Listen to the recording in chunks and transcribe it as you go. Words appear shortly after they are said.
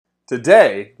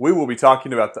Today, we will be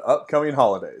talking about the upcoming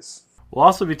holidays. We'll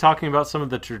also be talking about some of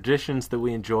the traditions that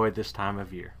we enjoy this time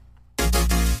of year.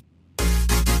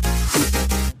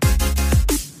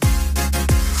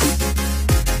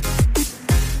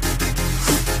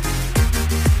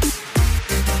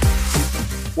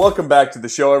 Welcome back to the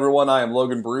show, everyone. I am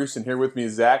Logan Bruce, and here with me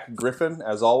is Zach Griffin,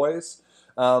 as always.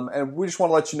 And we just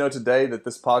want to let you know today that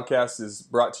this podcast is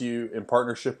brought to you in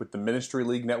partnership with the Ministry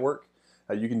League Network.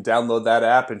 You can download that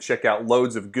app and check out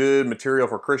loads of good material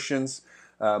for Christians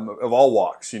of all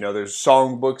walks. You know, there's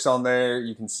song books on there.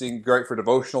 You can sing, great for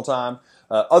devotional time.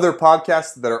 Other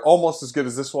podcasts that are almost as good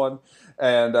as this one.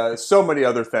 And so many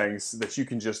other things that you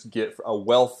can just get a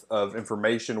wealth of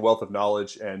information, wealth of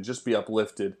knowledge, and just be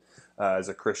uplifted as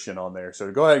a Christian on there.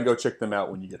 So go ahead and go check them out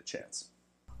when you get a chance.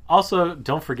 Also,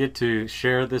 don't forget to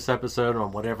share this episode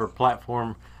on whatever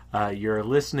platform you're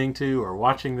listening to or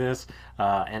watching this.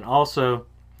 And also,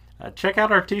 check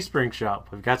out our Teespring shop.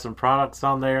 We've got some products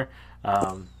on there.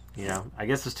 You know, I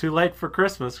guess it's too late for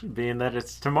Christmas, being that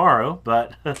it's tomorrow.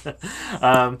 But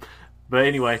but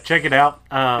anyway, check it out.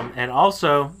 And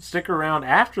also, stick around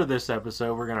after this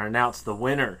episode. We're going to announce the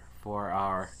winner for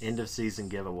our end-of-season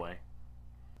giveaway.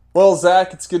 Well,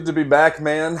 Zach, it's good to be back,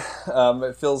 man.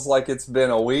 It feels like it's been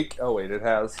a week. Oh, wait, it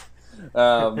has.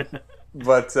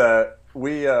 But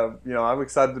I'm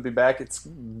excited to be back. It's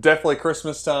definitely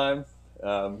Christmas time.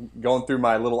 Going through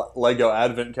my little Lego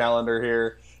advent calendar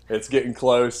here. It's getting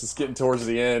close. It's getting towards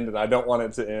the end, and I don't want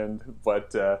it to end.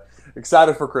 But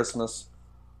excited for Christmas.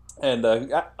 And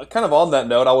kind of on that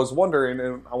note, I was wondering,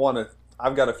 and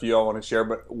I've got a few I want to share,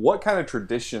 but what kind of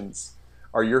traditions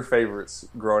are your favorites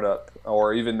growing up,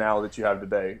 or even now that you have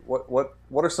today? What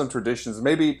are some traditions?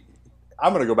 Maybe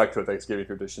I'm going to go back to a Thanksgiving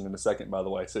tradition in a second, by the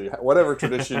way. So whatever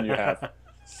tradition you have.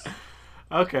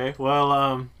 Okay,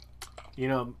 well,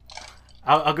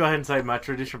 I'll go ahead and say my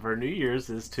tradition for New Year's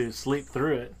is to sleep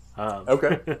through it.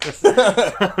 Okay.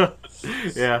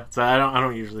 Yeah, so I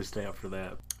don't usually stay up for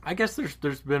that. I guess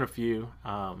there's been a few.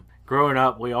 Growing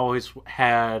up, we always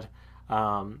had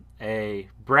a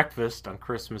breakfast on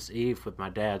Christmas Eve with my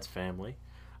dad's family,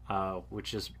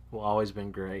 which has always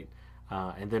been great.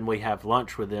 And then we have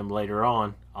lunch with them later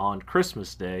on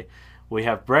Christmas Day. We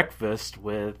have breakfast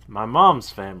with my mom's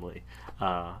family.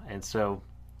 And so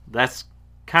that's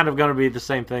kind of going to be the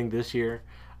same thing this year.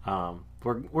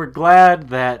 We're glad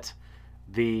that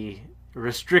the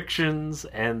restrictions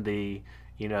and the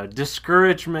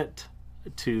discouragement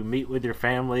to meet with your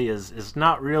family is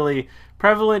not really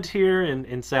prevalent here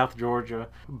in South Georgia.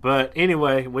 But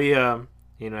anyway, we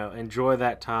enjoy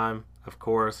that time, of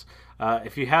course.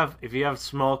 If you have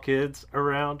small kids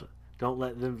around, don't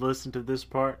let them listen to this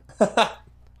part.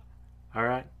 All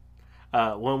right.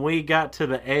 When we got to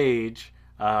the age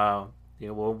where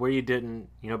we didn't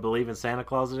believe in Santa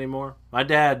Claus anymore, my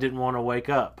dad didn't want to wake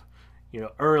up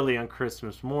early on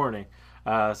Christmas morning,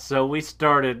 so we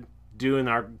started doing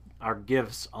our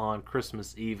gifts on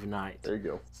Christmas Eve night. There you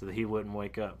go. So that he wouldn't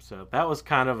wake up. So that was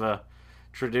kind of a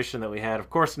tradition that we had.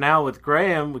 Of course, now with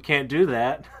Graham, we can't do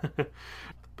that.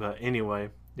 But anyway,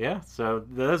 yeah. So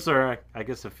those are, I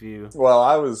guess, a few. Well,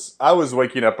 I was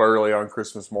waking up early on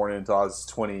Christmas morning until I was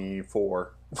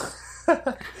 24.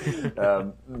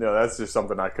 No, that's just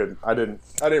something I didn't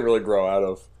really grow out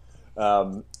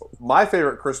of. My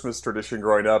favorite Christmas tradition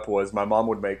growing up was my mom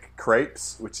would make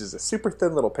crepes, which is a super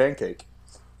thin little pancake,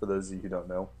 for those of you who don't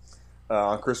know,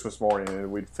 on Christmas morning,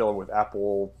 and we'd fill them with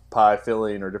apple pie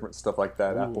filling or different stuff like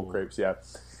that. Ooh. Apple crepes, yeah.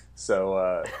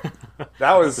 So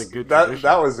that was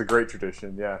that was a great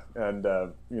tradition, yeah. And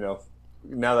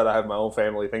now that I have my own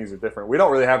family, things are different. We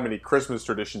don't really have many Christmas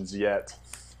traditions yet,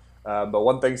 but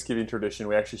one Thanksgiving tradition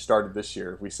we actually started this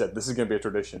year. We said this is going to be a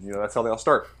tradition. That's how they all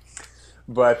start.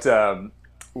 But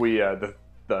we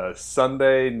the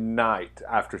Sunday night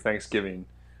after Thanksgiving,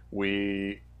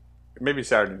 maybe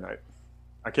Saturday night.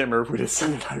 I can't remember if we did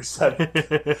Sunday night or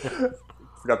Saturday.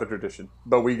 Forgot the tradition.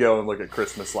 But we go and look at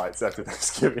Christmas lights after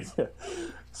Thanksgiving.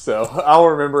 So I'll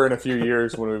remember in a few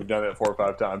years when we've done it 4 or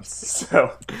 5 times.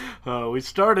 So we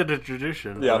started a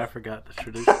tradition, yeah. But I forgot the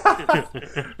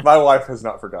tradition. My wife has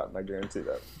not forgotten, I guarantee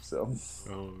that. So.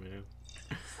 Oh, man.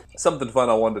 Something fun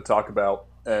I wanted to talk about,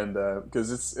 and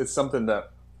because it's something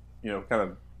that kind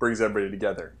of brings everybody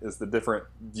together, is the different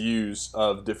views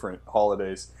of different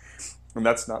holidays. And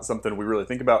that's not something we really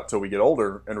think about until we get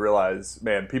older and realize,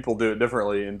 man, people do it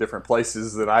differently in different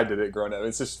places than I did it growing up.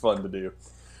 It's just fun to do.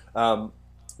 But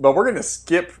we're going to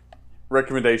skip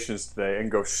recommendations today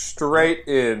and go straight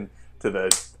in to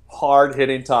the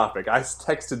hard-hitting topic. I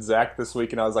texted Zach this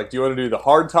week and I was like, do you want to do the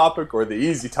hard topic or the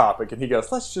easy topic? And he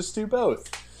goes, let's just do both.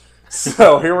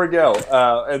 So here we go.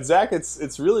 And Zach, it's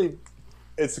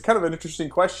kind of an interesting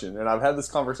question, and I've had this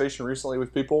conversation recently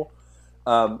with people.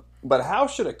 But how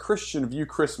should a Christian view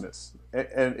Christmas?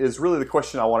 And is really the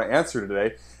question I want to answer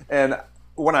today. And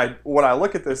when I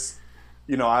look at this,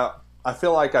 I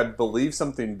feel like I believe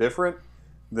something different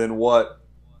than what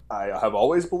I have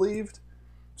always believed.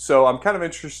 So I'm kind of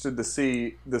interested to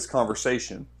see this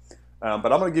conversation.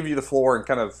 But I'm going to give you the floor and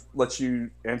kind of let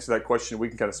you answer that question. We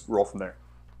can kind of roll from there.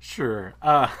 Sure.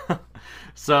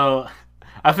 So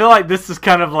I feel like this is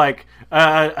kind of like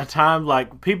a time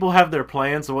like people have their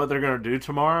plans of what they're going to do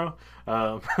tomorrow.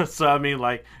 So I mean,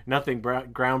 like nothing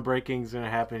groundbreaking is going to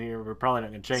happen here. We're probably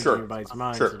not going to change anybody's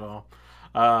minds at all.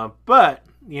 But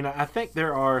I think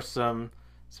there are some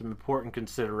important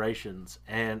considerations,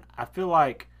 and I feel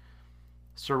like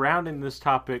surrounding this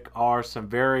topic are some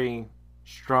very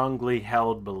strongly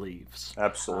held beliefs.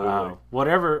 Absolutely.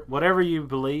 Whatever you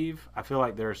believe, I feel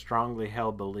like there are strongly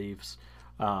held beliefs,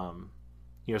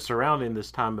 surrounding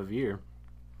this time of year,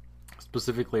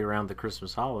 specifically around the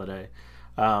Christmas holiday.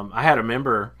 I had a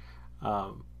member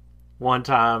one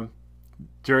time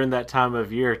during that time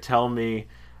of year tell me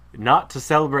not to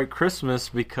celebrate Christmas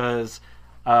because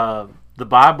the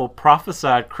Bible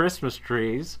prophesied Christmas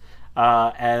trees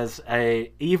as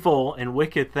a evil and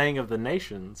wicked thing of the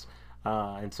nations.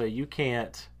 And so you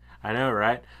can't, I know,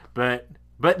 right? But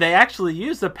they actually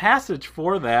use a passage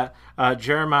for that,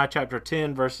 Jeremiah chapter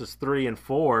 10, verses 3 and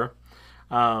 4.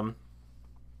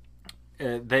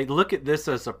 They look at this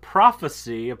as a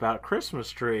prophecy about a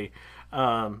Christmas tree.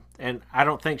 And I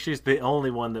don't think she's the only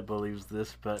one that believes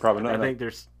this, but probably not. I think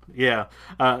there's... Yeah.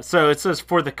 So it says,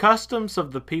 "For the customs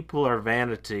of the people are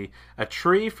vanity. A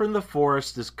tree from the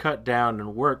forest is cut down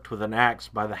and worked with an axe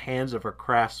by the hands of a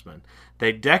craftsman.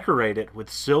 They decorate it with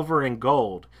silver and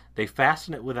gold. They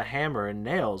fasten it with a hammer and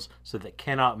nails so that it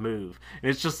cannot move." And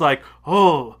it's just like,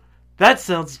 oh, that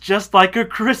sounds just like a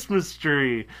Christmas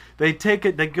tree. They take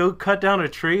it, they go cut down a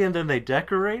tree and then they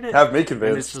decorate it. Have me convinced.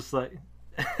 And it's just like...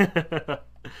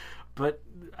 But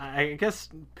I guess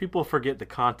people forget the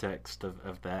context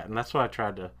of that, and that's what I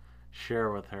tried to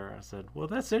share with her. I said, well,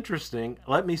 that's interesting.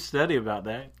 Let me study about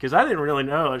that, because I didn't really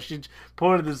know. She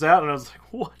pointed this out, and I was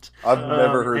like, what? I've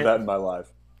never heard that in my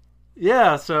life.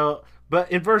 Yeah,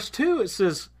 but in verse 2, it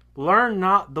says, "Learn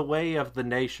not the way of the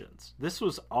nations." This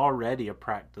was already a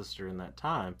practice during that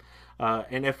time.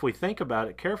 And if we think about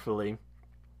it carefully,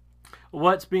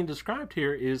 what's being described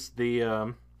here is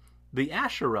the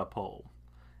Asherah pole.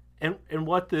 And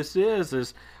what this is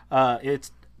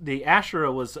it's the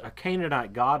Asherah was a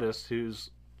Canaanite goddess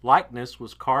whose likeness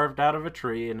was carved out of a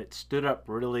tree, and it stood up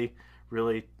really,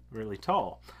 really, really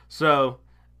tall. So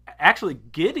actually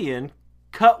Gideon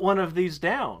cut one of these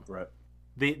down. Right.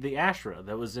 The Asherah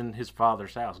that was in his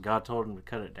father's house. God told him to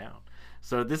cut it down.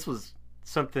 So this was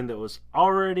something that was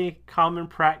already common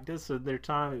practice of their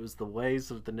time. It was the ways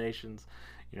of the nations.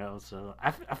 So I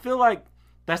feel like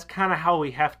that's kind of how we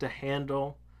have to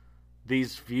handle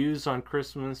these views on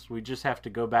Christmas. We just have to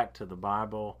go back to the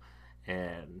Bible,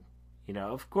 and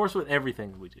of course, with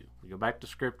everything we do, we go back to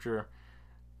Scripture,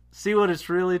 see what it's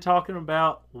really talking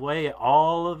about, weigh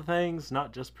all of the things,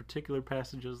 not just particular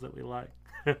passages that we like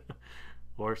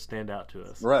or stand out to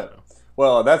us. Right. So.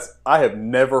 Well, I have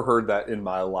never heard that in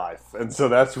my life, and so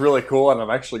that's really cool, and I'm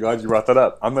actually glad you brought that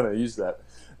up. I'm going to use that,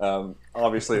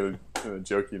 obviously in a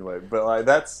joking way, but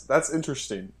that's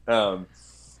interesting.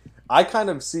 I kind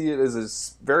of see it as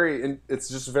it's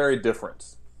just very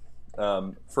different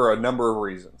for a number of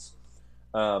reasons.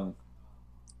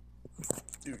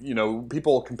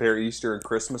 People compare Easter and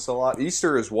Christmas a lot.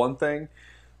 Easter is one thing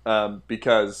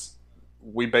because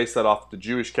we base that off the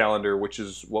Jewish calendar, which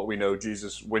is what we know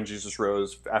when Jesus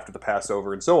rose after the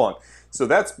Passover and so on. So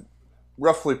that's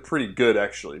roughly pretty good,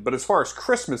 actually. But as far as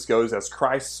Christmas goes, as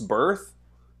Christ's birth,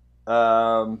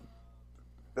 that's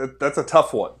a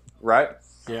tough one, right?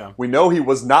 Yeah. We know he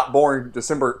was not born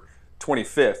December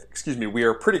 25th. Excuse me. We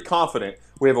are pretty confident.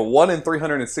 We have a 1 in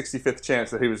 365th chance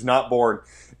that he was not born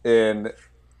on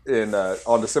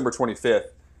December 25th.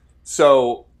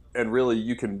 So, and really,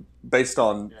 you can, based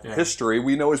on history,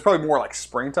 we know it's probably more like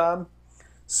springtime.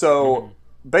 So,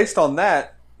 based on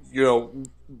that,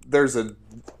 there's a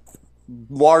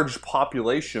large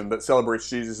population that celebrates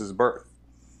Jesus' birth.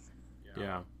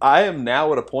 Yeah. I am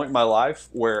now at a point in my life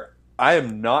where I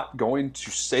am not going to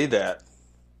say that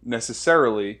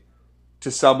necessarily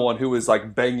to someone who is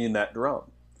like banging that drum.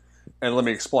 And let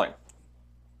me explain.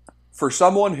 For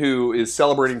someone who is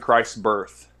celebrating Christ's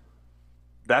birth,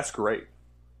 that's great.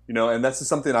 And that's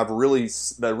something that really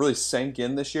sank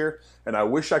in this year. And I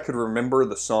wish I could remember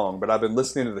the song, but I've been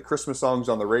listening to the Christmas songs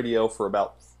on the radio for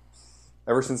about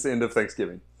ever since the end of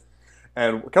Thanksgiving.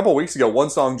 And a couple of weeks ago, one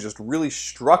song just really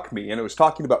struck me, and it was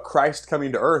talking about Christ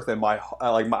coming to earth, and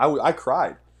I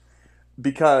cried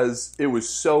because it was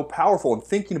so powerful, and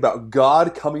thinking about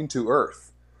God coming to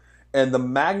earth and the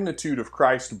magnitude of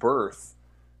Christ's birth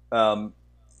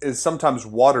is sometimes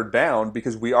watered down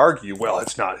because we argue, well,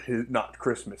 it's not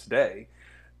Christmas Day,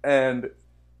 and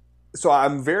so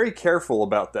I'm very careful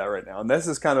about that right now, and this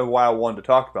is kind of why I wanted to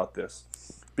talk about this,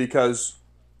 because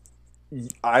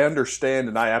I understand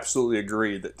and I absolutely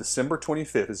agree that December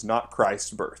 25th is not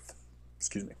Christ's birth.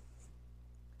 Excuse me.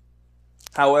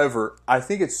 However, I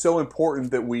think it's so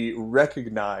important that we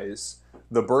recognize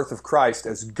the birth of Christ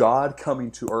as God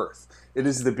coming to earth. It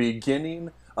is the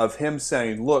beginning of Him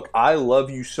saying, look, I love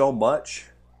you so much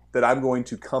that I'm going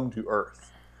to come to earth.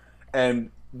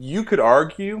 And you could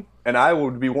argue, and I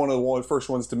would be one of the first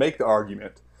ones to make the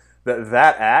argument,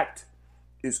 that act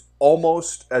is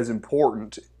almost as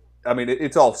important. I mean,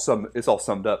 it's all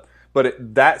summed up, but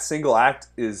that single act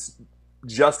is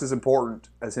just as important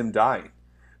as Him dying,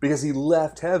 because He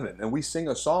left heaven, and we sing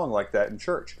a song like that in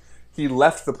church. He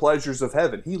left the pleasures of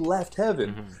heaven. He left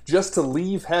heaven just to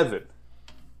leave heaven,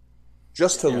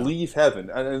 leave heaven.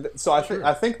 And so I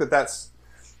think that's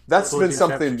been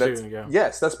something that's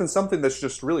been something that's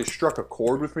just really struck a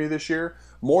chord with me this year,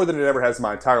 more than it ever has in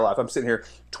my entire life. I'm sitting here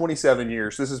 27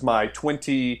 years. This is my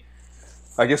 26th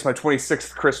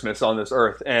Christmas on this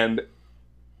earth, and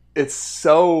it's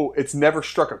never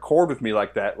struck a chord with me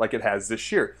like that, like it has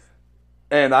this year.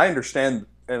 And I understand,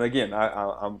 and again,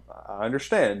 I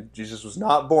understand Jesus was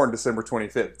not born December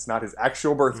 25th. It's not His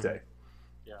actual birthday.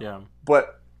 Yeah.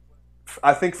 But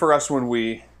I think for us, when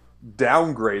we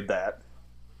downgrade that,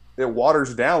 it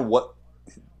waters down what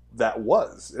that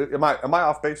was. Am I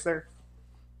off base there?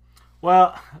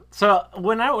 Well, so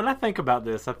when I think about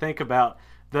this, I think about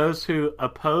those who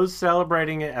oppose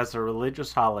celebrating it as a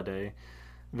religious holiday.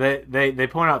 They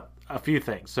point out a few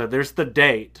things. So there's the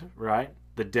date, right?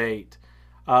 The date.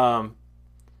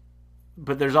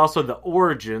 But there's also the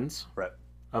origins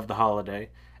of the holiday.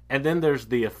 And then there's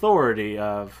the authority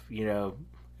of,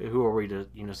 who are we to,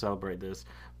 celebrate this?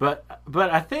 But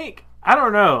I think, I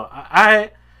don't know.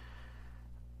 I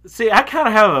kind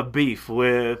of have a beef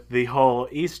with the whole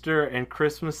Easter and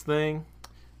Christmas thing,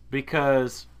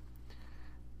 because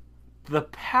the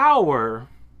power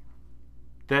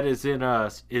that is in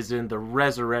us is in the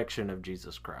resurrection of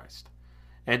Jesus Christ.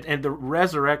 And the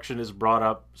resurrection is brought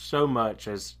up so much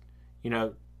as,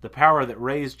 the power that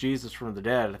raised Jesus from the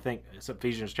dead, I think it's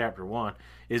Ephesians chapter 1,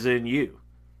 is in you.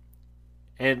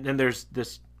 And then there's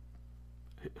this,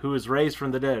 who is raised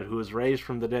from the dead, who is raised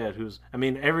from the dead,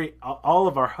 all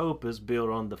of our hope is built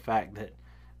on the fact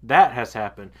that has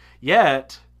happened.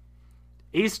 Yet,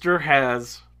 Easter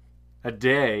has a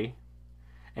day,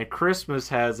 and Christmas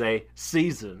has a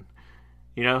season.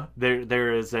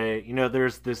 There is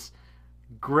there's this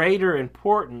greater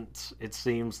importance, it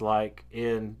seems like,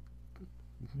 in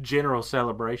general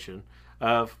celebration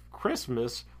of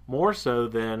Christmas, more so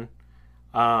than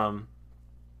the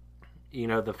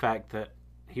fact that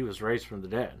He was raised from the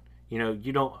dead.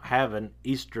 You don't have an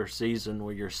Easter season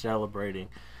where you're celebrating,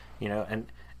 and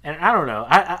I don't know.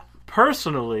 I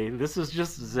personally, this is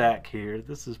just Zach here.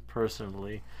 This is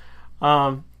personally,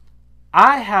 I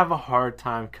have a hard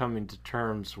time coming to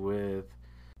terms with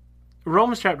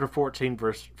Romans chapter 14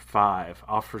 verse 5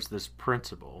 offers this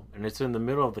principle, and it's in the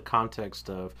middle of the context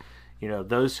of,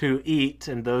 those who eat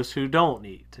and those who don't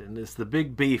eat, and it's the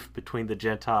big beef between the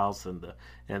Gentiles and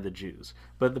the Jews.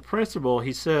 But the principle,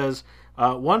 he says,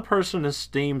 one person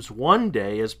esteems one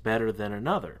day as better than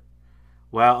another,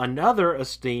 while another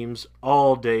esteems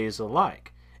all days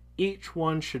alike. Each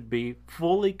one should be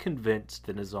fully convinced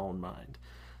in his own mind.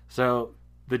 So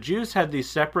the Jews had these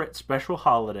separate special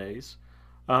holidays,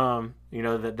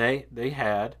 that they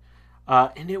had,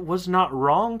 and it was not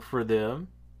wrong for them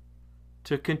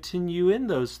to continue in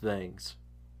those things.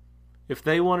 If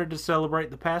they wanted to celebrate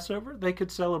the Passover, they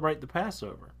could celebrate the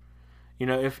Passover.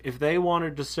 If they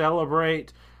wanted to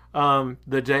celebrate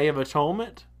the Day of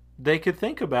Atonement, they could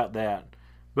think about that.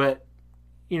 But,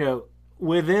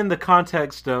 within the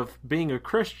context of being a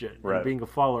Christian, and being a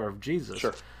follower of Jesus,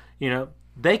 sure,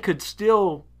 they could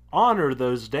still honor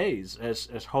those days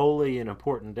as holy and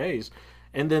important days.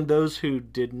 And then those who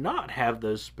did not have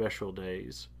those special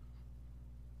days,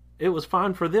 it was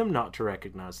fine for them not to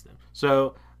recognize them.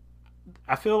 So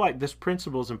I feel like this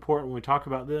principle is important when we talk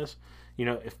about this.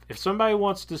 If somebody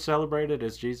wants to celebrate it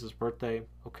as Jesus' birthday,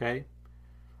 okay.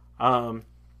 Or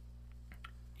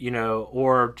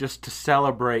just to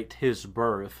celebrate His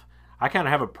birth. I kind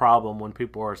of have a problem when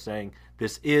people are saying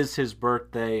this is His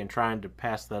birthday and trying to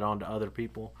pass that on to other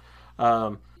people.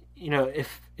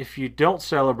 If you don't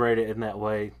celebrate it in that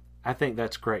way, I think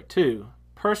that's great too.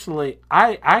 Personally,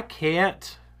 I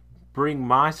can't bring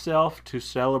myself to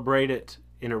celebrate it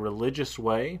in a religious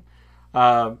way,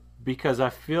 because I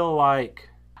feel like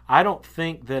I don't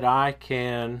think that I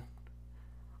can,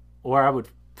 or I would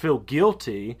feel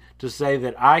guilty to say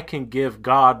that I can give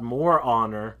God more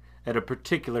honor at a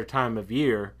particular time of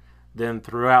year than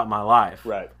throughout my life.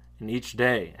 Right. And each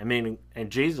day. I mean,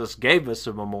 and Jesus gave us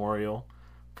a memorial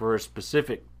for a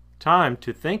specific time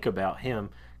to think about him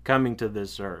coming to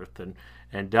this earth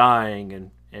and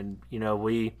dying, and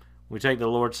we take the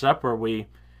Lord's Supper, we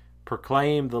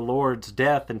proclaim the Lord's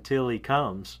death until he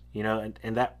comes,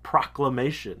 and that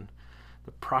proclamation,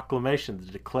 the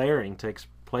declaring takes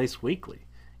place weekly,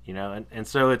 and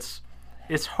so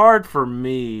it's hard for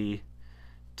me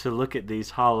to look at these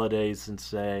holidays and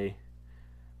say,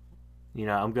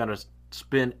 I'm going to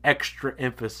spend extra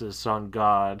emphasis on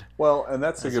God. Well, and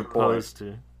that's a good point.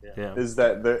 Is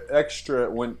that the extra,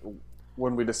 when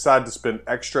we decide to spend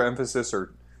extra emphasis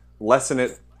or lessen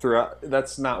it throughout,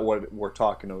 that's not what we're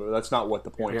talking about. That's not what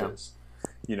the point is.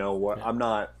 I'm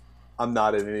not in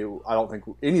any, I don't think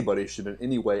anybody should in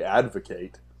any way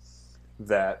advocate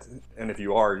that, and if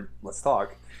you are, let's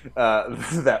talk,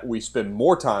 that we spend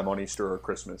more time on Easter or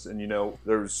Christmas. And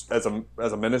there's, as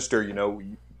a minister,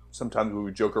 sometimes we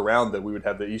would joke around that we would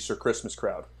have the Easter Christmas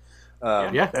crowd.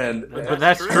 But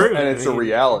that's true. And it's a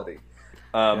reality.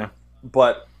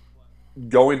 But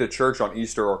going to church on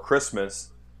Easter or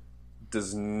Christmas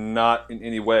does not in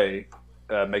any way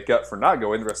make up for not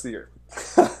going the rest of the year.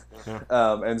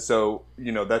 And so,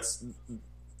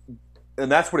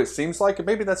 that's what it seems like. And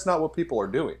maybe that's not what people are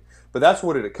doing. But that's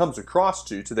what it comes across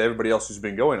to everybody else who's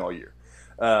been going all year.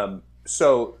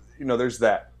 So, there's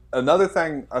that. Another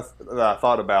thing that I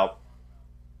thought about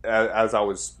as I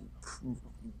was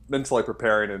mentally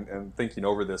preparing and thinking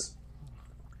over this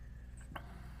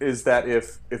is that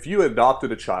if you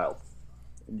adopted a child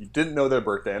and you didn't know their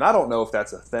birthday, and I don't know if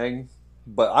that's a thing,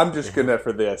 but I'm just going to,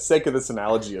 for the sake of this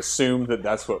analogy, assume that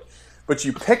that's what. But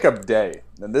you pick a day,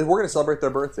 and then we're going to celebrate their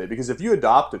birthday, because if you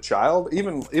adopt a child,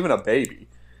 even a baby,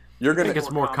 you're going to. I think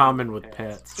it's more common with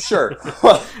pets. Sure.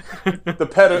 Well, the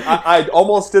pet. I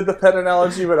almost did the pet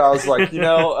analogy, but I was like,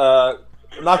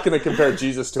 I'm not going to compare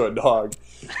Jesus to a dog.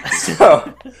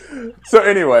 So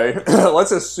anyway,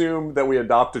 let's assume that we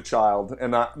adopt a child,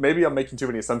 and maybe I'm making too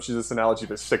many assumptions in this analogy,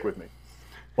 but stick with me.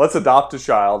 Let's adopt a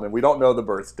child, and we don't know the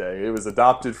birthday. It was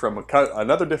adopted from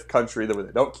another different country where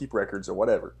they don't keep records or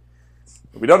whatever.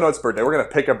 We don't know its birthday. We're going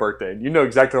to pick a birthday, and you know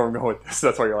exactly where I'm going with this.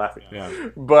 That's why you're laughing. Yeah.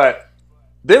 But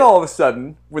then all of a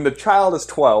sudden, when the child is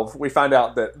 12, we find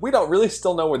out that we don't really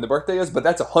still know when the birthday is, but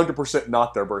that's 100%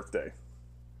 not their birthday.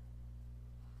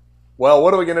 Well,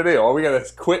 what are we going to do? Are we going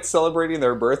to quit celebrating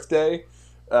their birthday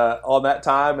on that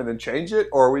time and then change it?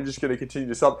 Or are we just going to continue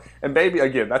to celebrate? And maybe,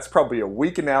 again, that's probably a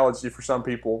weak analogy for some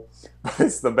people, but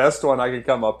it's the best one I could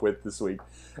come up with this week.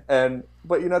 But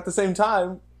at the same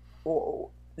time,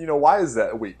 why is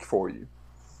that weak for you?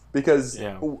 Because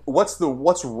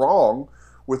what's wrong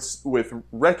with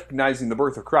recognizing the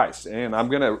birth of Christ? And I'm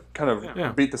going to kind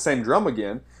of beat the same drum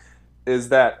again, is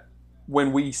that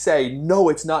when we say, no,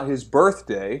 it's not his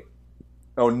birthday,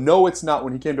 oh, no, it's not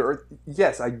when he came to earth,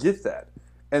 yes, I get that.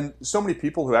 And so many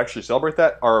people who actually celebrate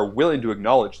that are willing to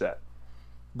acknowledge that.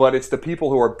 But it's the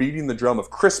people who are beating the drum of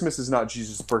Christmas is not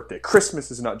Jesus' birthday,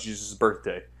 Christmas is not Jesus'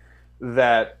 birthday,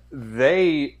 that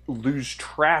they lose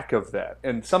track of that.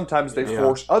 And sometimes they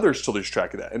force others to lose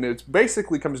track of that. And it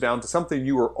basically comes down to something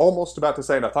you were almost about to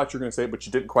say, and I thought you were going to say it, but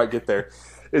you didn't quite get there,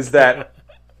 is that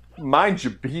mind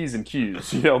your P's and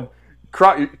Q's.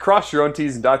 Cross your own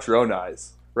T's and dot your own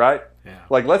I's, right? Yeah.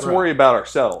 Let's worry about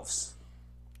ourselves.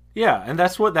 Yeah, and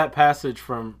that's what that passage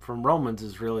from Romans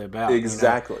is really about.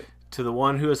 Exactly. To the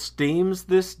one who esteems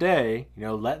this day,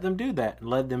 let them do that, and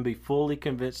let them be fully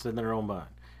convinced in their own mind.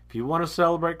 If you want to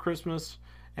celebrate Christmas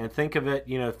and think of it,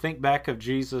 think back of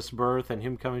Jesus' birth and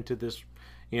him coming to this,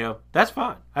 that's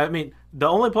fine. I mean, the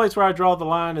only place where I draw the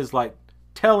line is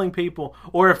telling people,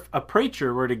 or if a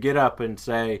preacher were to get up and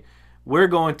say, we're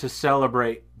going to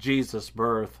celebrate Jesus'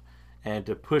 birth, and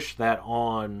to push that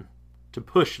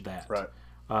right.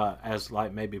 As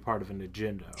maybe part of an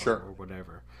agenda or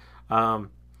whatever.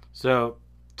 So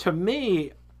to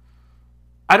me,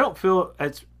 I don't feel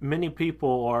as many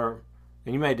people are,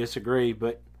 and you may disagree,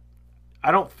 but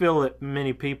I don't feel that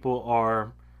many people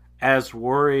are as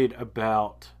worried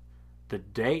about the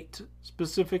date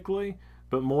specifically,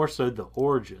 but more so the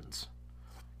origins.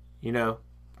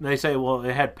 They say, well,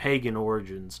 it had pagan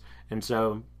origins, and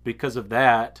so because of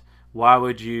that, why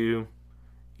would you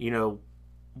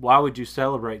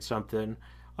celebrate something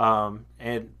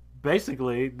And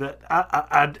basically,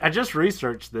 I just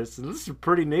researched this, and this is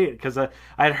pretty neat because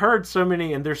I'd heard so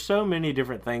many, and there's so many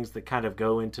different things that kind of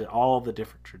go into all the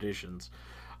different traditions.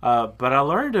 But I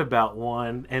learned about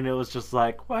one, and it was just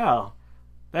like, wow,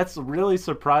 that's really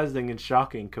surprising and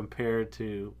shocking compared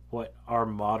to what our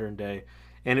modern day.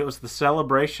 And it was the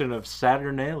celebration of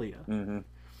Saturnalia. Mm-hmm.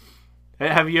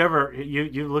 Have you ever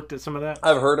you looked at some of that?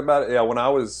 I've heard about it. Yeah, when I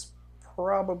was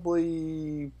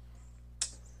probably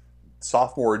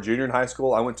sophomore or junior in high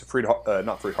school, I went to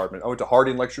not Freed Hardman. I went to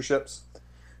Harding lectureships,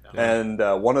 and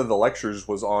one of the lectures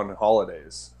was on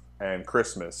holidays, and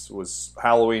Christmas was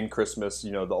Halloween, Christmas.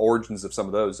 You know, the origins of some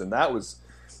of those, and that was.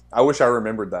 I wish I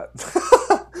remembered that.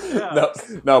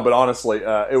 No, but honestly,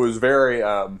 it was very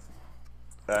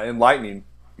enlightening.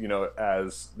 You know,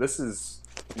 as this is,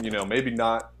 you know, maybe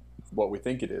not what we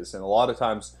think it is, and a lot of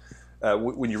times.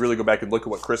 When you really go back and look at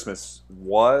what Christmas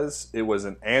was, it was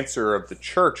an answer of the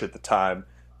church at the time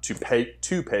to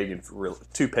pagan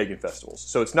festivals.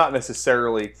 So it's not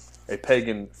necessarily a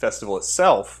pagan festival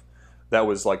itself that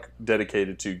was like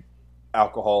dedicated to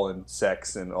alcohol and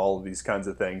sex and all of these kinds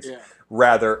of things. Yeah.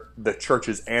 Rather, the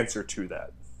church's answer to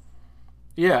that.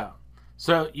 Yeah.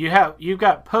 So you've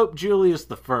got Pope Julius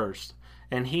I,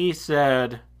 and he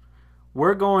said,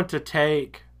 "We're going to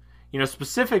take." You know,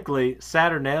 specifically,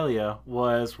 Saturnalia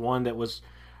was one that was,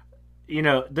 you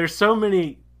know, there's so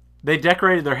many, they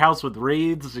decorated their house with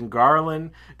wreaths and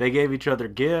garland. They gave each other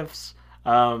gifts.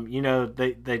 You know,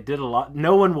 they did a lot.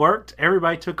 No one worked.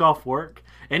 Everybody took off work.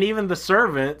 And even the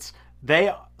servants,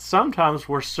 they sometimes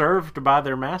were served by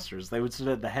their masters. They would sit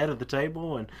at the head of the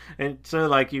table. And so,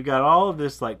 like, you got all of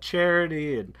this, like,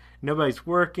 charity and nobody's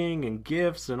working and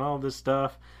gifts and all this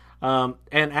stuff. And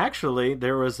actually,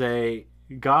 there was a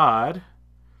god,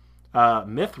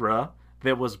 Mithra,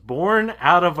 that was born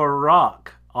out of a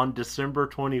rock on December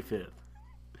 25th.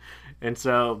 And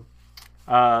so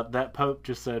that Pope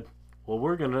just said, well,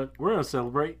 we're gonna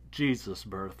celebrate Jesus'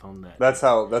 birth on that. That's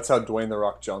how Dwayne The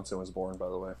Rock Johnson was born, by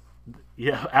the way.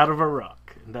 Yeah, out of a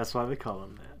rock. And that's why they call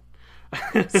him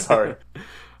that. Sorry.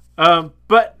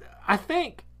 But I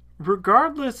think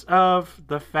regardless of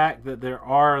the fact that there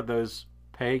are those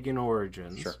pagan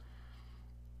origins, sure,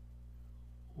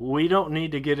 we don't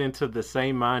need to get into the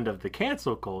same mind of the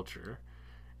cancel culture.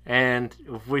 And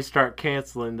if we start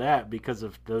canceling that because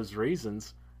of those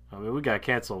reasons, I mean, we got to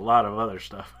cancel a lot of other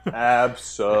stuff.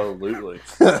 Absolutely.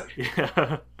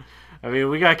 Yeah. I mean,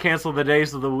 we got to cancel the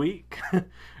days of the week.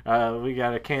 We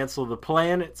got to cancel the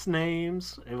planets'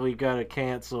 names. And we got to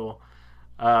cancel,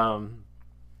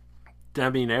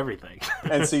 everything.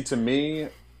 And see, to me,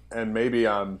 and maybe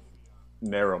I'm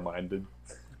narrow-minded,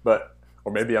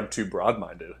 or maybe I'm too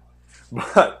broad-minded,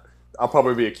 but I'll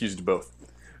probably be accused of both.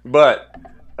 But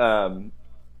to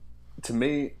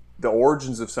me, the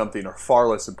origins of something are far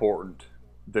less important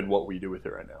than what we do with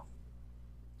it right now.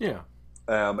 Yeah.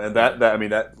 And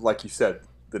that, like you said,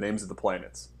 the names of the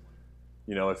planets.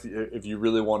 You know, if you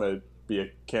really want to be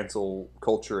a cancel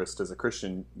culturist as a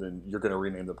Christian, then you're going to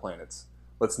rename the planets.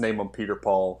 Let's name them Peter,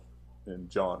 Paul,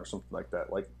 and John, or something like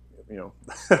that. Like, you know,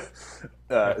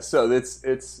 so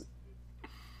it's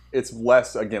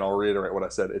less. Again, I'll reiterate what I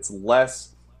said. It's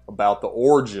less about the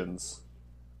origins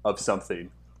of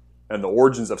something and the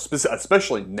origins of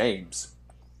especially names,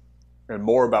 and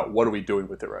more about what are we doing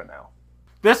with it right now.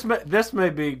 This may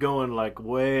be going like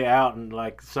way out in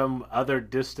like some other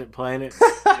distant planet,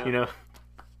 you know,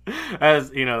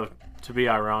 as you know, to be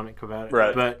ironic about it.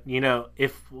 Right. But you know,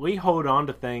 if we hold on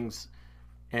to things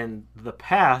and the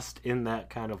past in that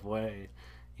kind of way,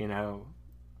 you know,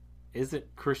 isn't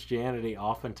Christianity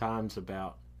oftentimes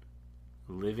about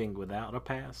living without a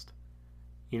past?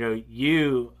 You know,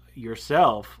 you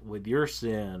yourself with your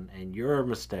sin and your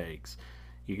mistakes,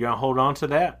 you're gonna hold on to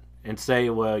that and say,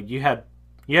 well, you had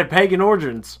pagan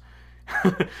origins.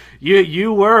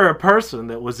 you were a person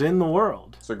that was in the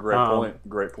world. It's a great point.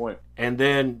 Great point. And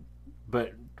then,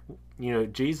 but you know,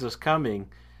 Jesus coming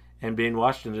and being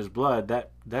washed in his blood,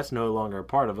 that's no longer a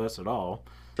part of us at all.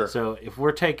 Sure. So if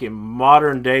we're taking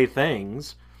modern day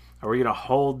things, are we going to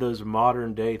hold those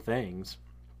modern day things?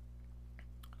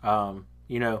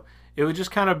 You know, it would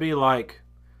just kind of be like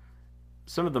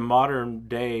some of the modern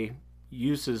day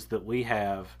uses that we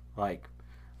have, like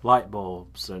light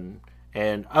bulbs and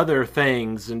other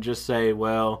things, and just say,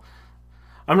 well,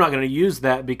 I'm not going to use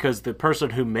that because the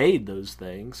person who made those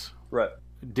things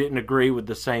didn't agree with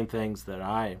the same things that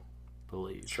I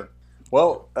believe. Sure.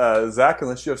 Well, Zach,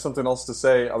 unless you have something else to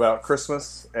say about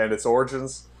Christmas and its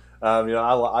origins, you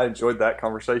know, I enjoyed that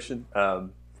conversation.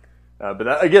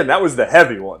 But again, that was the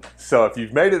heavy one. So if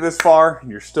you've made it this far and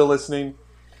you're still listening,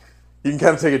 you can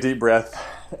kind of take a deep breath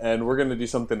and we're going to do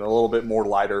something a little bit more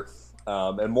lighter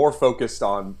and more focused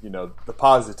on, the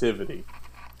positivity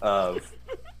of...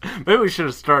 Maybe we should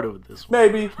have started with this one.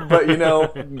 Maybe, but,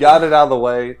 got it out of the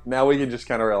way. Now we can just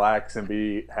kind of relax and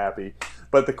be happy.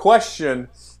 But the question,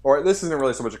 or this isn't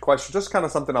really so much a question, just kind of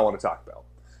something I want to talk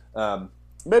about.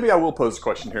 Maybe I will pose a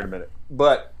question here in a minute.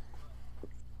 But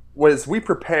as we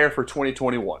prepare for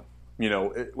 2021,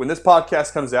 when this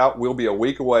podcast comes out, we'll be a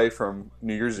week away from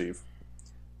New Year's Eve,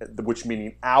 which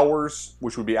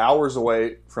would be hours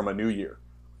away from a new year.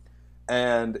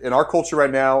 And in our culture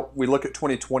right now, we look at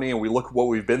 2020 and we look at what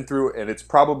we've been through, and it's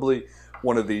probably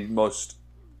one of the most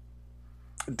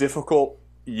difficult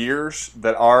years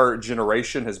that our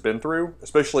generation has been through,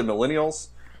 especially millennials.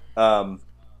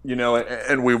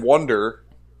 And we wonder,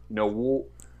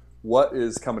 what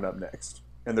is coming up next?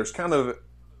 And there's kind of,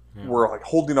 we're like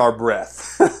holding our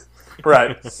breath,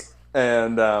 right?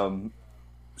 And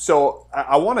so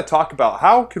I want to talk about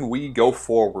how can we go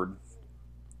forward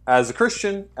as a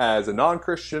Christian, as a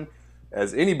non-Christian,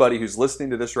 as anybody who's listening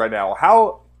to this right now.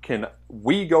 How can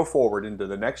we go forward into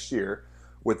the next year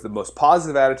with the most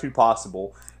positive attitude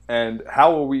possible, and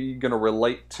how are we going to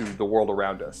relate to the world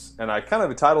around us? And I kind of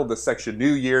entitled this section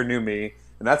 "New Year, New Me,"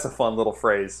 and that's a fun little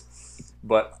phrase.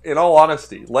 But in all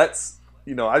honesty, I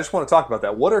just want to talk about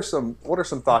that. What are some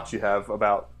thoughts you have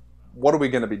about what are we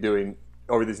going to be doing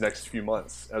over these next few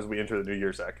months as we enter the new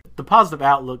year, Zach? The positive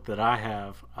outlook that I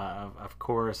have, of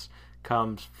course,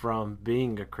 comes from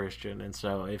being a Christian. And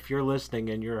so if you're listening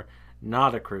and you're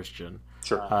not a Christian,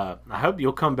 sure. I hope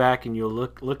you'll come back and you'll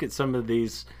look at some of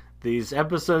these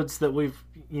episodes that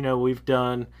we've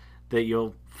done, that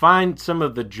you'll find some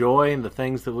of the joy in the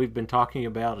things that we've been talking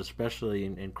about, especially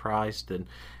in Christ,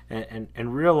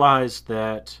 and realize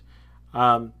that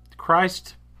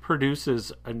Christ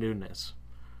produces a newness.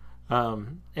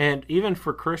 And even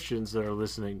for Christians that are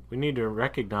listening, we need to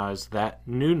recognize that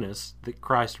newness that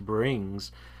Christ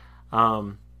brings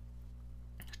to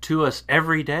us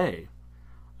every day.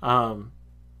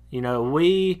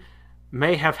 We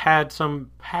may have had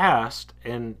some past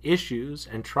and issues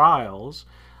and trials,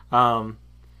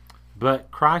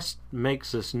 but Christ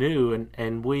makes us new,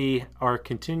 and we are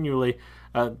continually,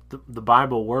 the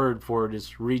Bible word for it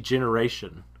is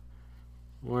regeneration.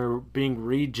 We're being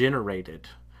regenerated.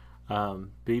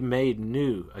 Be made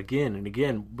new again and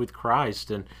again with Christ,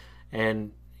 and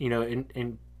in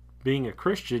being a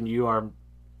Christian, you are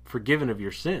forgiven of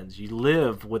your sins. You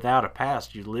live without a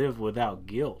past. You live without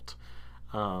guilt,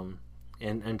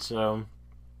 and so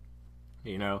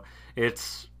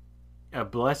it's a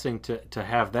blessing to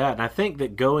have that. And I think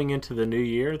that going into the new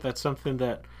year, that's something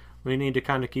that we need to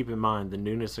kind of keep in mind, the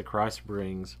newness that Christ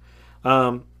brings.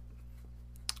 I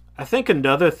think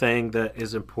another thing that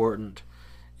is important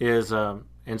is, and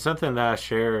something that I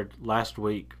shared last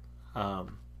week,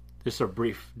 just a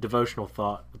brief devotional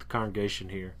thought with the congregation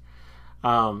here.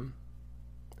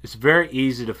 It's very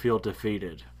easy to feel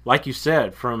defeated, like you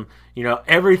said, from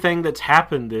everything that's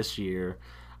happened this year,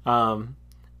 and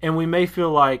we may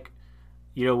feel like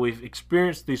we've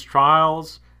experienced these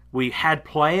trials. We had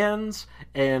plans,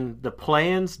 and the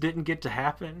plans didn't get to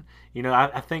happen.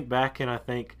 I think back and I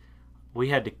think we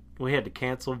had to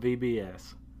cancel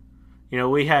VBS.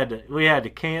 We had to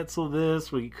cancel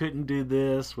this. We couldn't do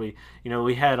this. We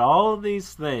had all of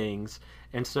these things,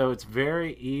 and so it's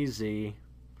very easy.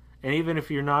 And even if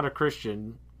you're not a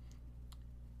Christian,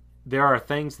 there are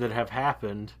things that have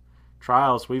happened,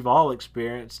 trials we've all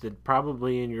experienced, and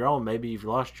probably in your own. Maybe you've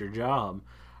lost your job.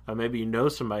 Maybe you know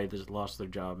somebody that's lost their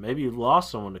job. Maybe you've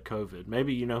lost someone to COVID.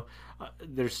 Maybe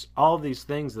there's all these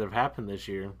things that have happened this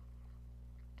year.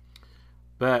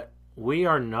 But we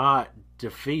are not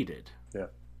defeated. Yeah.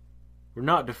 We're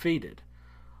not defeated.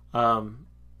 And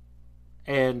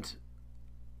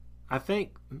I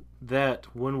think that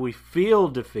when we feel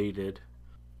defeated,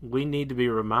 we need to be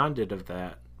reminded of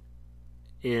that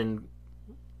in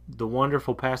the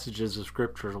wonderful passages of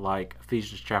Scripture like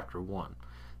Ephesians chapter 1,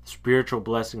 the spiritual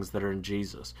blessings that are in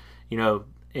Jesus. In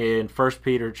 1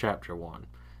 Peter chapter 1,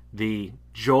 the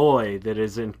joy that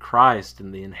is in Christ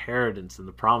and the inheritance and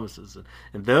the promises.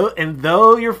 And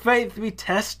though your faith be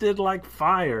tested like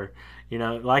fire,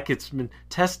 like it's been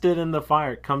tested in the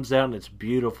fire, it comes out and it's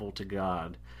beautiful to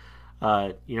God.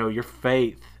 Your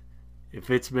faith, if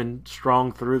it's been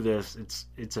strong through this,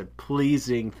 it's a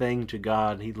pleasing thing to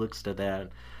God. He looks to that,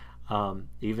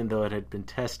 even though it had been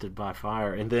tested by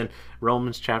fire. And then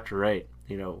Romans chapter 8,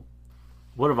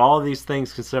 what of all of these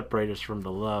things can separate us from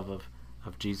the love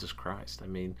of Jesus Christ? I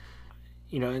mean,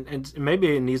 and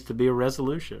maybe it needs to be a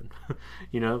resolution,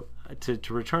 to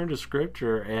return to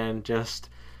Scripture and just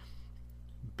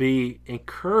be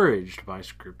encouraged by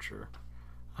Scripture.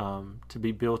 to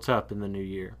be built up in the new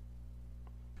year.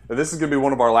 And this is going to be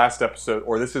one of our last episode,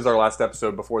 or this is our last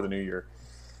episode before the new year.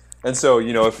 And so,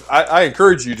 if I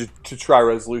encourage you to try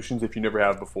resolutions if you never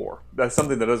have before. That's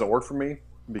something that doesn't work for me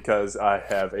because I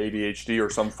have ADHD or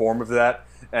some form of that,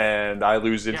 and I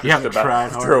lose interest about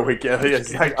after a weekend.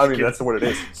 I mean, that's what it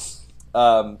is.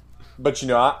 But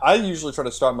I usually try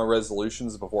to start my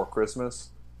resolutions before Christmas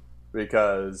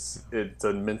because it's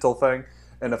a mental thing.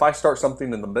 And if I start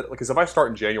something in the middle, because if I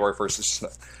start in January 1st, it's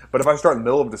just, but if I start in the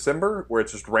middle of December, where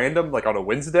it's just random, like on a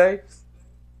Wednesday,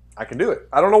 I can do it.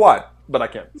 I don't know why, but I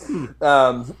can.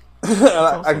 Awesome.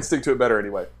 I can stick to it better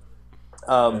anyway.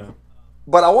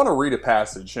 But I want to read a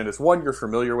passage, and it's one you're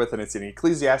familiar with, and it's in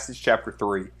Ecclesiastes chapter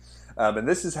 3. And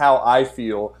this is how I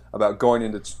feel about going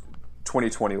into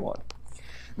 2021.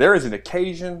 There is an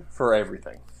occasion for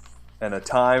everything, and a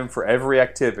time for every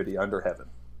activity under heaven.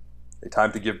 A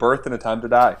time to give birth and a time to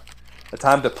die. A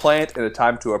time to plant and a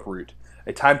time to uproot.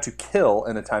 A time to kill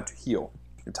and a time to heal.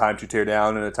 A time to tear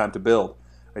down and a time to build.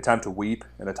 A time to weep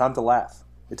and a time to laugh.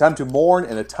 A time to mourn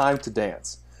and a time to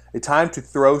dance. A time to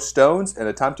throw stones and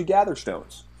a time to gather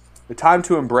stones. A time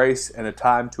to embrace and a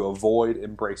time to avoid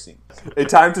embracing. A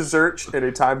time to search and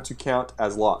a time to count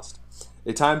as lost.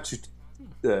 A time to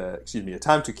a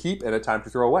time to keep and a time to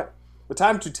throw away. A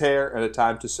time to tear and a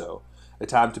time to sow. A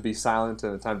time to be silent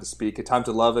and a time to speak. A time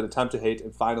to love and a time to hate.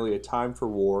 And finally, a time for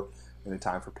war and a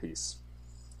time for peace.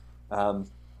 And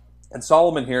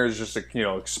Solomon here is just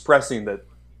expressing that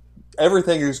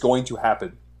everything is going to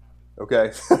happen.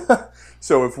 Okay?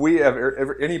 So if we at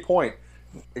any point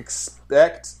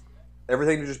expect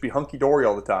everything to just be hunky-dory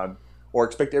all the time, or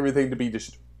expect everything to be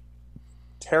just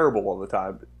terrible all the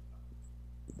time,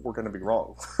 we're going to be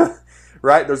wrong.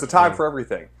 Right? There's a time for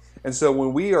everything. And so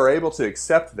when we are able to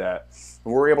accept that,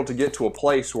 and we're able to get to a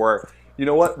place where,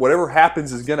 whatever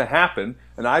happens is going to happen,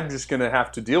 and I'm just going to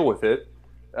have to deal with it,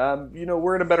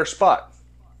 we're in a better spot.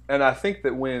 And I think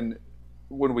that when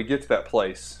we get to that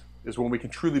place is when we can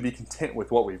truly be content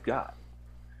with what we've got.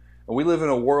 And we live in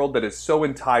a world that is so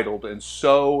entitled and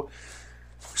so,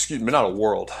 not a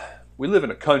world. We live in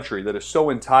a country that is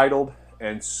so entitled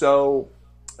and so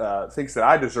thinks that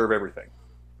I deserve everything.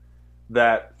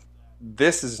 That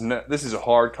this is a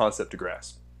hard concept to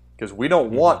grasp. Because we don't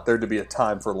want there to be a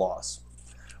time for loss.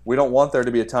 We don't want there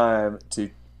to be a time to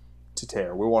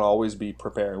tear. We want to always be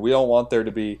preparing. We don't want there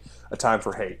to be a time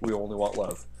for hate. We only want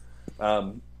love.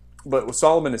 But what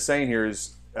Solomon is saying here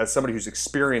is, as somebody who's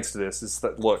experienced this, is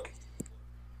that, look,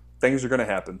 things are going to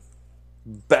happen.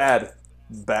 Bad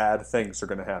things are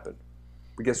going to happen.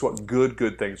 But guess what?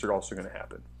 Good things are also going to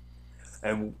happen.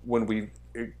 And when we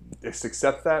just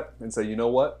accept that and say, you know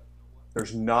what?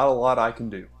 There's not a lot I can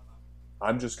do.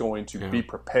 I'm just going to be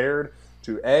prepared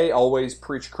to A, always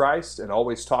preach Christ and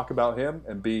always talk about Him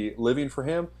and be living for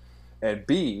Him, and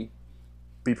B,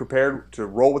 be prepared to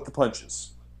roll with the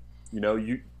punches.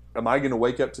 Am I going to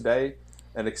wake up today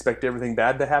and expect everything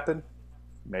bad to happen?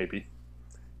 Maybe.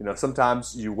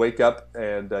 Sometimes you wake up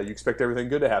and you expect everything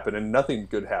good to happen and nothing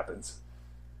good happens.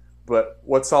 But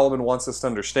what Solomon wants us to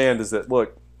understand is that,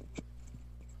 look,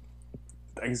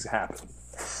 things happen.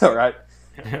 All right?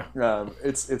 Yeah.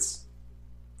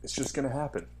 It's just going to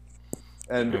happen.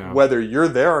 And whether you're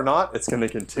there or not, it's going to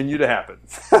continue to happen.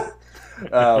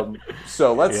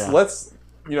 So let's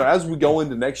as we go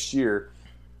into next year,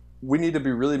 we need to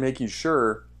be really making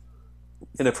sure,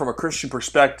 and from a Christian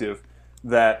perspective,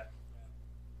 that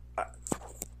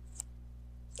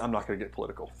I'm not going to get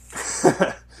political.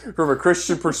 From a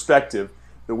Christian perspective,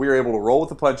 that we are able to roll with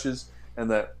the punches, and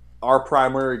that our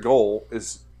primary goal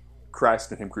is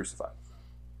Christ and Him crucified.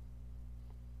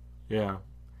 Yeah.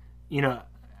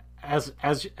 As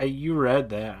you read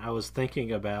that, I was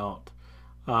thinking about,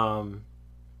 the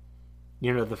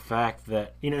fact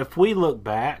that, if we look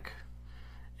back,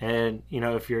 and,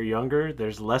 if you're younger,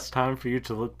 there's less time for you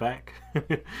to look back.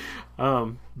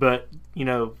 But,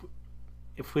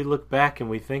 if we look back and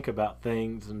we think about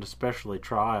things, and especially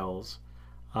trials,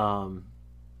 a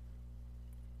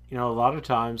lot of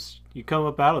times you come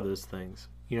up out of those things.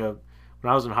 When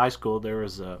I was in high school, there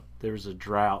was a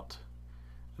drought,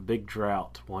 a big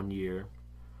drought one year,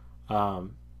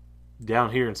 down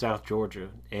here in South Georgia,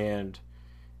 and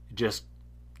it just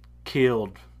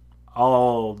killed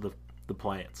all the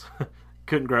plants.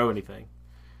 Couldn't grow anything.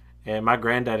 And my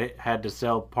granddad had to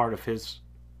sell part of his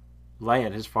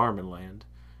land, his farming land,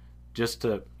 just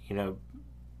to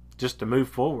move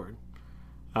forward.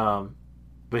 But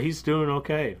he's doing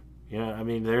okay.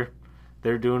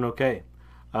 They're doing okay.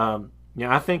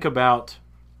 I think about,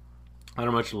 on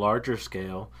a much larger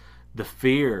scale, the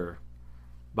fear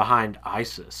behind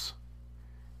ISIS.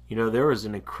 there was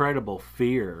an incredible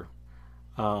fear.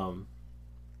 Are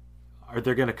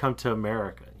they going to come to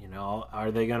America?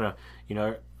 Are they going to,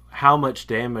 how much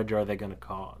damage are they going to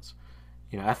cause?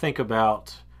 I think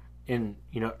about in,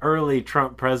 early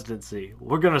Trump presidency,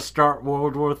 we're going to start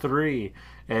World War III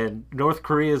and North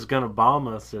Korea is going to bomb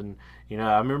us. And,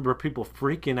 I remember people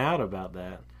freaking out about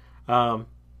that.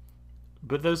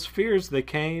 But those fears, they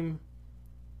came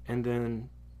and then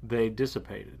they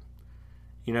dissipated.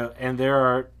 And there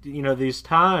are, these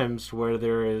times where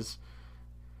there's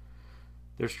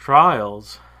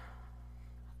trials,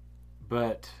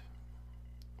 but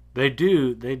they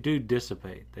do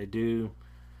dissipate. They do,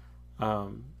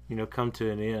 come to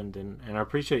an end. And I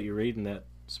appreciate you reading that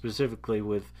specifically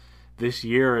with this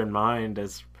year in mind,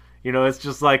 as, it's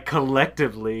just like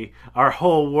collectively our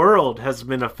whole world has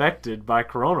been affected by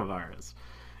coronavirus,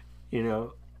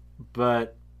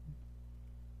 but,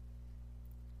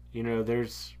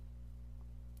 it's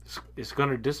going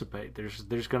to dissipate.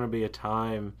 There's going to be a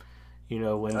time,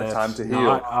 when that's time to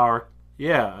not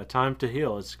heal. a time to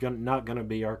heal. It's not going to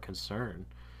be our concern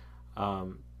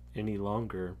any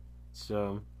longer.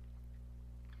 So,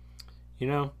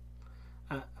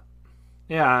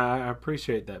 I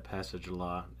appreciate that passage a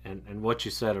lot, and what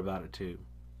you said about it too,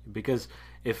 because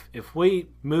if we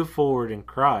move forward in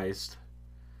Christ,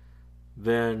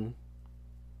 then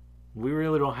we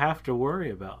really don't have to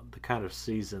worry about the kind of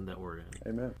season that we're in.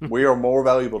 Amen. We are more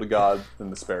valuable to God than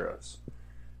the sparrows.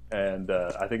 And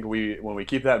I think when we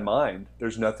keep that in mind,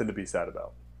 there's nothing to be sad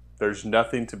about. There's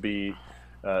nothing to be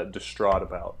distraught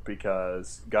about,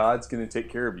 because God's going to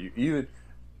take care of you. Even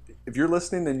if you're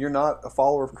listening and you're not a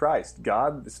follower of Christ,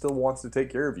 God still wants to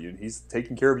take care of you, and He's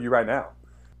taking care of you right now.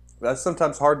 That's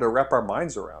sometimes hard to wrap our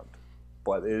minds around,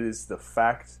 but it is the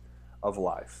fact of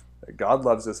life that God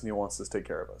loves us and He wants to take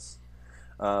care of us.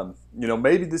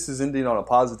 Maybe this is ending on a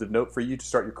positive note for you to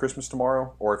start your Christmas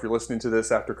tomorrow, or if you're listening to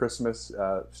this after Christmas,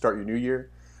 start your new year.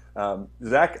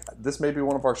 Zach, this may be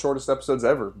one of our shortest episodes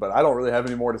ever, but I don't really have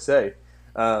any more to say.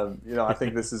 I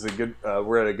think this is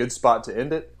we're at a good spot to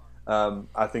end it.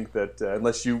 I think that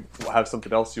unless you have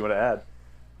something else you want to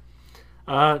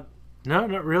add. No,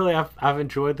 not really. I've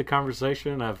enjoyed the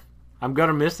conversation. I'm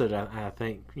gonna miss it. I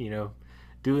think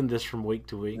doing this from week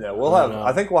to week. Yeah,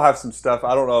 I think we'll have some stuff.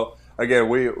 I don't know. Again,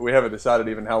 we haven't decided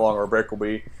even how long our break will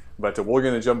be, but we're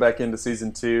going to jump back into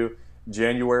season 2,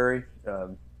 January,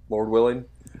 Lord willing,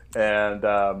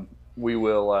 and we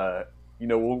will.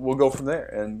 We'll go from there.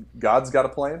 And God's got a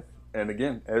plan. And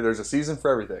again, there's a season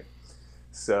for everything.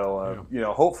 So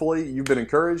hopefully you've been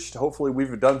encouraged. Hopefully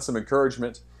we've done some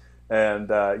encouragement, and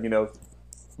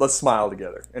let's smile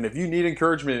together. And if you need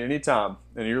encouragement at any time,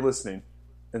 and you're listening,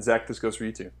 and Zach, this goes for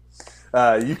you too.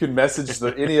 You can message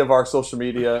any of our social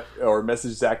media, or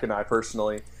message Zach and I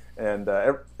personally. And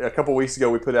a couple weeks ago,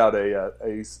 we put out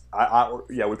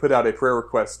we put out a prayer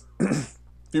request. A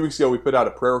few weeks ago, we put out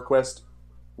a prayer request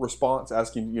response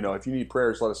asking, if you need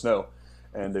prayers, let us know.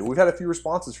 And we've had a few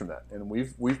responses from that, and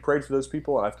we've prayed for those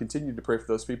people, and I've continued to pray for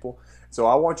those people. So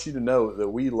I want you to know that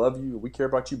we love you, we care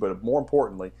about you, but more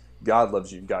importantly, God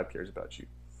loves you and God cares about you.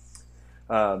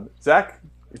 Zach,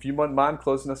 if you wouldn't mind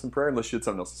closing us in prayer, unless you had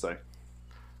something else to say.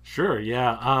 Sure,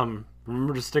 yeah.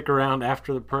 Remember to stick around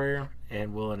after the prayer,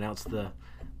 and we'll announce the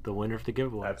winner of the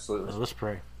giveaway. Absolutely. Let's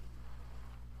pray.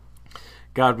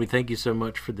 God, we thank you so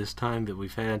much for this time that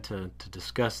we've had to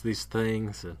discuss these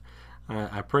things. And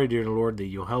I pray, dear Lord, that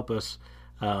you'll help us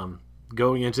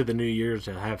going into the new year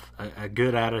to have a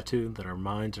good attitude, that our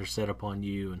minds are set upon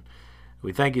you. And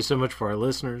we thank you so much for our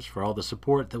listeners, for all the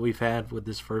support that we've had with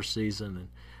this first season. And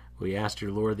we ask,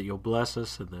 dear Lord, that you'll bless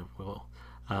us, and that we'll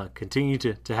continue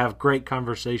to have great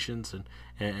conversations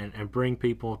and bring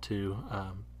people to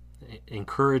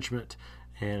encouragement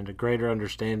and a greater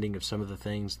understanding of some of the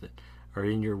things that are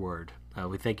in your word.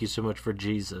 We thank you so much for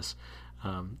Jesus,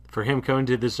 for him coming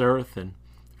to this earth, and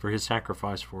for his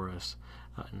sacrifice for us,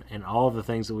 and all of the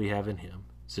things that we have in him.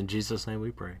 It's in Jesus' name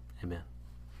we pray. Amen.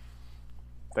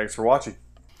 Thanks for watching.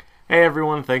 Hey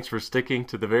everyone, thanks for sticking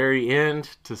to the very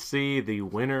end to see the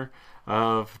winner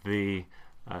of the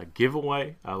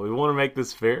giveaway. We want to make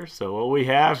this fair, so what we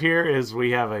have here is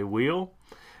we have a wheel,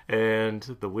 and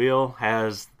the wheel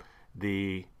has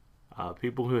the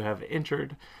people who have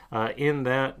entered in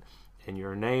that, and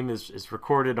your name is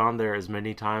recorded on there as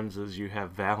many times as you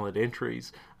have valid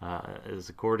entries, as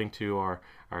according to our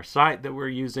site that we're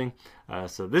using.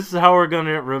 So this is how we're going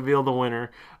to reveal the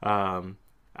winner.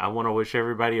 I want to wish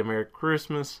everybody a Merry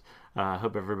Christmas. I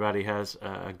hope everybody has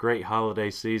a great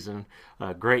holiday season,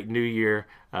 a great new year.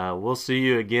 We'll see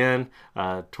you again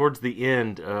towards the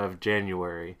end of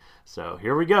January. So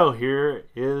here we go. Here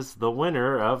is the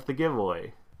winner of the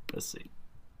giveaway. Let's see.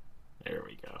 There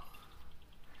we go.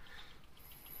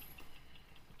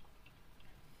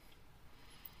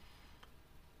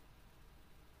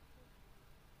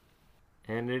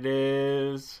 And it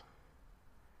is...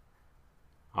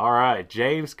 All right,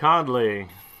 James Conley.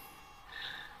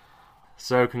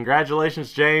 So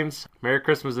congratulations, James. Merry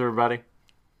Christmas, everybody.